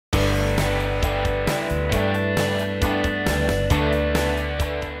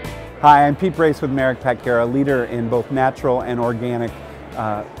Hi, I'm Pete Brace with Merrick Pet Care, a leader in both natural and organic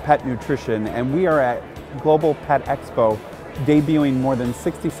pet nutrition, and we are at Global Pet Expo debuting more than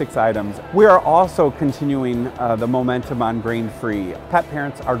 66 items. We are also continuing the momentum on grain-free. Pet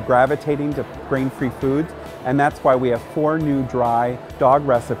parents are gravitating to grain-free foods, and that's why we have 4 new dry dog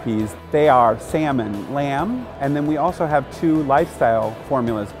recipes. They are salmon, lamb, and then we also have 2 lifestyle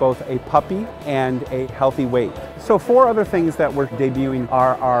formulas, both a puppy and a healthy weight. So 4 other things that we're debuting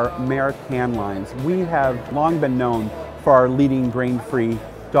are our Merrick can lines. We have long been known for our leading grain-free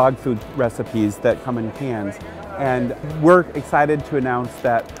dog food recipes that come in cans. And we're excited to announce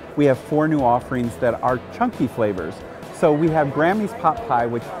that we have 4 new offerings that are chunky flavors. So we have Grammy's Pot Pie,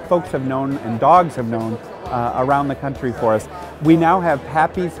 which folks have known and dogs have known around the country for us. We now have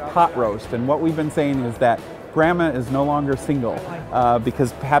Pappy's Pot Roast, and what we've been saying is that Grandma is no longer single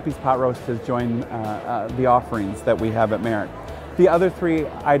because Pappy's Pot Roast has joined the offerings that we have at Merrick. The other 3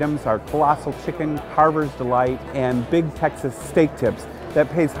 items are Colossal Chicken, Carver's Delight, and Big Texas Steak Tips that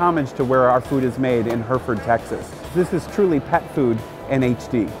pays homage to where our food is made in Hereford, Texas. This is truly pet food in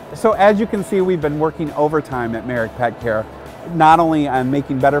HD. So as you can see, we've been working overtime at Merrick Pet Care, not only on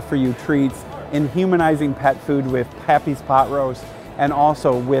making better for you treats, in humanizing pet food with Pappy's Pot Roast, and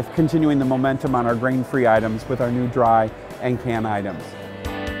also with continuing the momentum on our grain-free items with our new dry and can items.